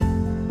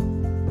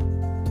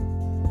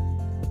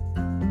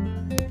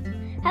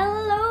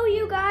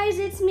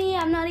is me.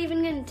 I'm not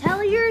even gonna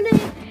tell your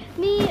name.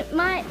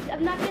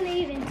 I'm not gonna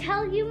even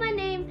tell you my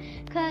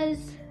name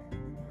because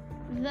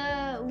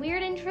the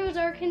weird intros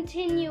are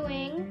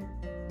continuing.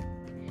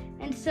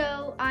 And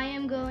so I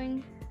am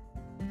going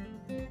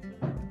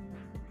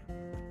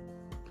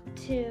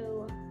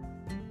to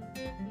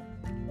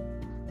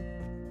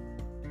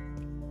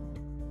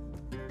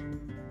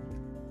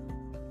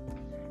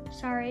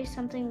sorry,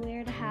 something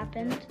weird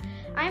happened.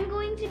 I'm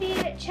going to be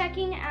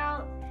checking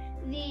out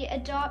the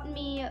Adopt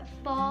Me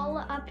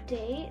fall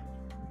update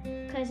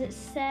because it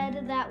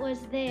said that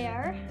was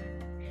there.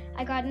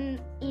 I got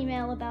an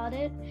email about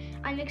it.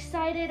 I'm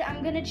excited.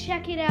 I'm gonna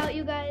check it out,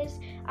 you guys.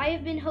 I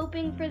have been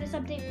hoping for this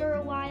update for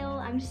a while.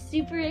 I'm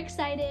super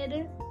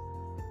excited.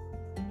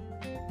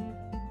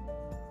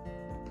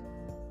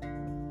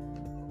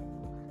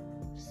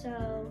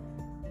 So,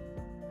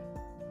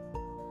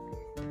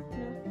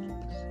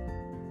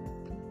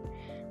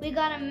 we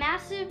got a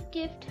massive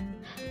gift.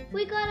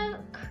 We got a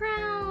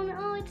crown.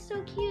 Oh, it's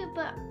so cute.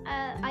 But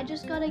I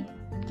just got a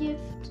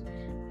gift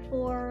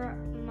for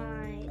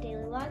my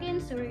daily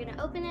login, so we're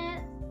gonna open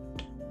it.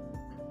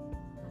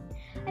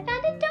 I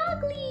found a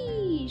dog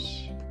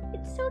leash.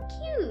 It's so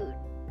cute.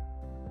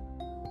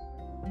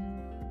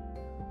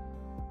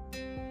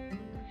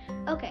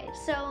 Okay,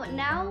 so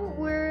now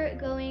we're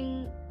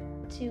going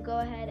to go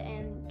ahead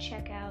and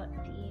check out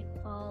the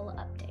fall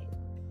update.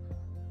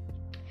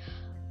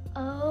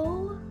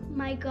 Oh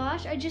my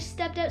gosh, I just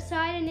stepped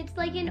outside and it's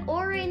like an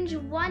orange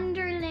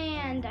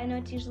wonderland. I know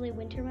it's usually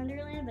winter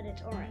wonderland, but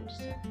it's orange,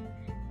 so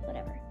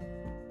whatever.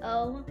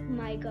 Oh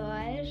my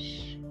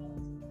gosh.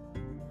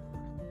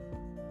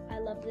 I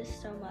love this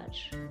so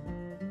much.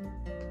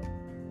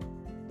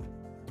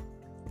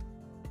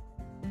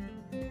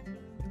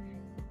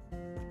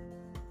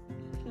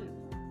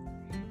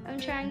 I'm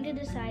trying to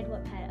decide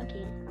what pet.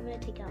 Okay, I'm gonna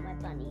take out my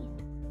bunny.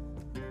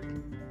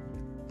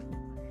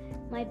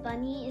 My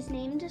bunny is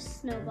named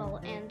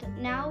Snowball, and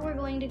now we're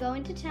going to go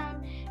into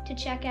town to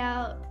check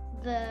out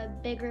the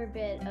bigger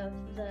bit of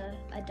the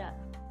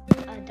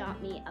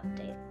Adopt Me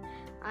update.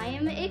 I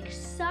am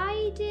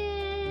excited.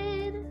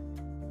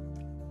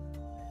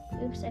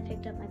 Oops, I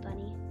picked up my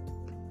bunny.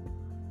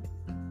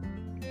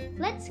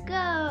 Let's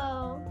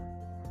go.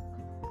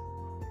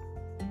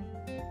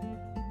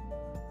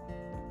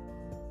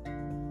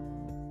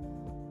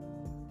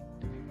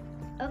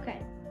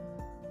 Okay.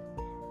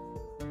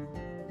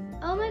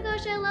 Oh my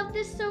gosh, I love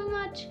this so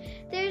much.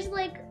 There's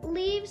like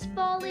leaves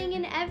falling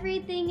and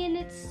everything, and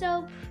it's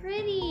so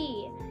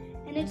pretty.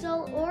 And it's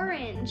all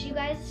orange. You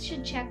guys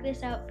should check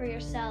this out for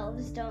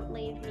yourselves. Don't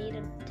leave me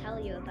to tell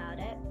you about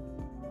it.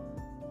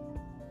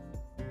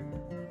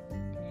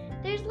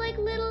 There's like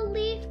little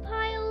leaf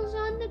piles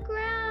on the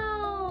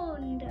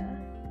ground.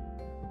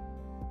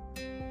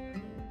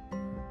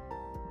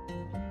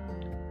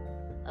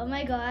 Oh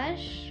my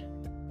gosh.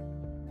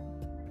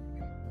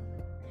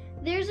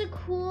 There's a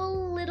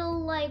cool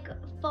little like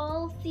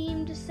fall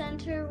themed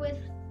center with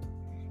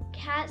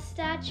cat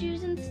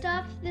statues and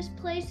stuff. This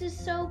place is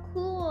so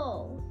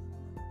cool.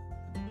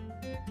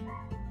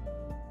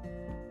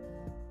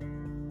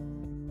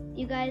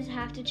 You guys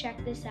have to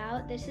check this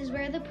out. This is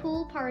where the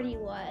pool party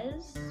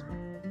was.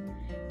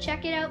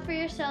 Check it out for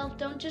yourself.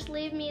 Don't just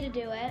leave me to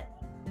do it.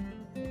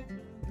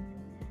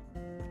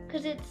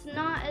 Because it's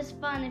not as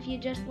fun if you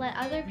just let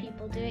other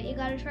people do it. You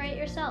gotta try it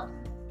yourself.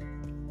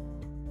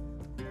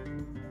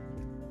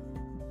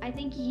 I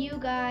think you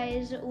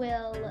guys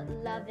will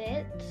love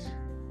it.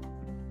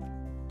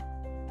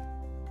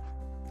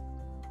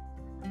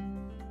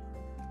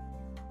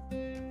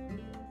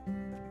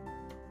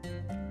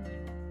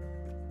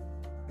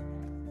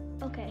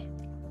 Okay,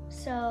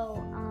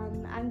 so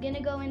I'm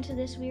gonna go into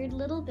this weird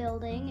little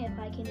building, if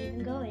I can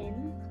even go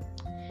in.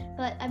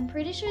 But I'm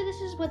pretty sure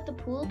this is what the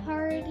pool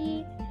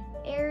party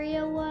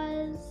area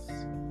was.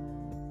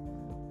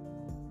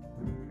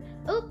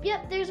 Oh,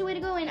 yep, there's a way to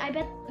go in. I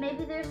bet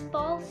maybe there's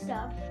fall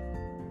stuff.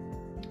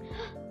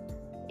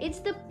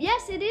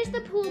 Yes, it is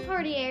the pool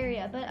party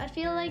area, but I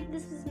feel like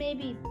this is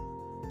maybe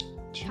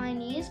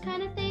Chinese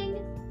kind of thing.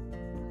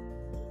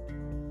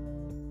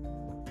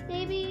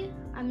 Maybe,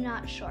 I'm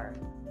not sure.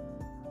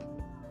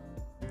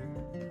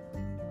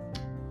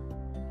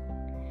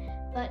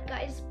 But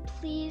guys,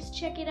 please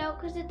check it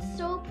out because it's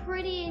so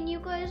pretty and you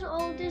guys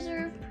all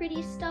deserve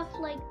pretty stuff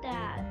like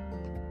that.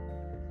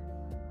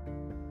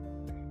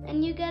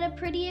 And you get a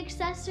pretty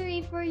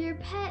accessory for your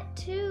pet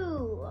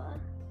too.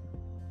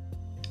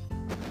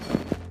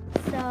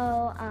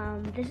 So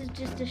this is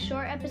just a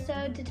short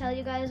episode to tell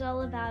you guys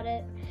all about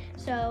it.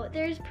 So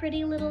there's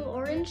pretty little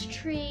orange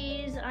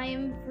trees. I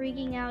am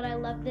freaking out. I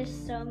love this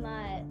so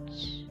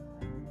much.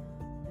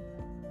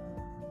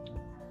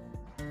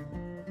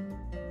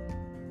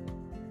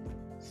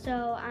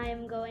 So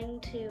I'm going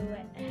to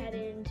head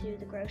into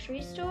the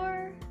grocery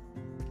store.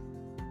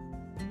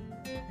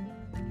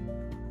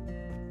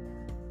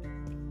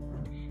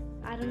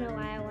 I don't know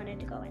why I wanted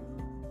to go in,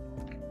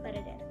 but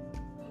I did.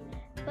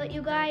 But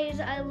you guys,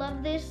 I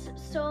love this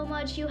so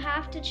much. You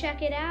have to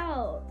check it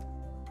out.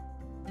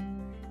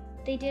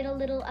 They did a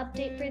little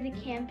update for the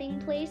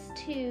camping place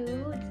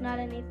too. It's not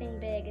anything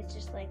big, it's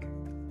just like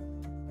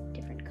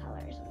different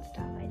colors and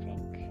stuff, I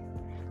think.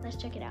 Let's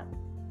check it out.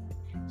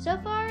 So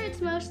far,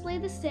 it's mostly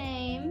the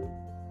same,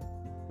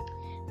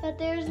 but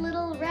there's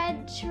little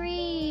red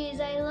trees.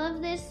 I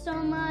love this so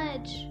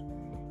much.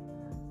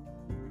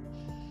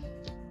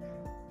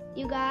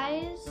 You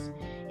guys,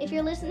 if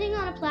you're listening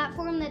on a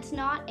platform that's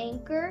not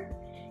Anchor,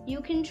 you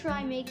can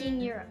try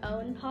making your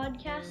own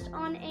podcast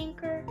on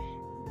Anchor,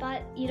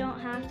 but you don't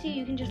have to.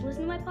 You can just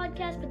listen to my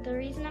podcast, but the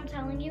reason I'm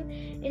telling you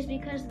is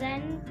because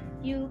then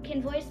you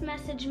can voice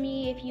message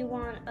me if you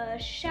want a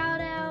shout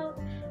out,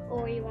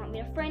 or you want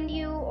me to friend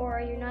you,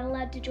 or you're not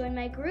allowed to join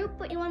my group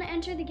but you want to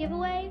enter the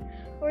giveaway,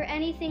 or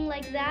anything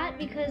like that,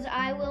 because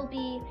I will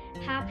be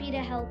happy to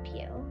help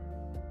you.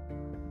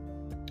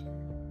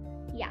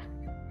 Yeah.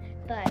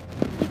 But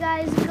you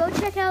guys, go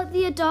check out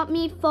the Adopt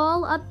Me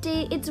Fall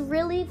update. It's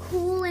really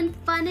cool and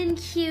fun and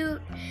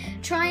cute.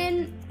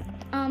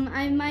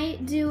 I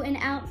might do an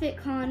outfit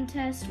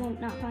contest. Well,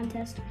 not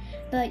contest,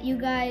 but you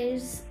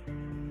guys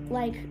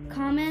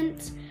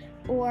comment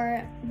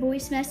or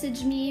voice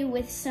message me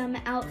with some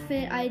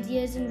outfit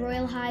ideas in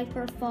Royale High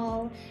for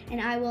fall,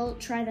 and I will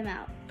try them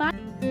out. Bye.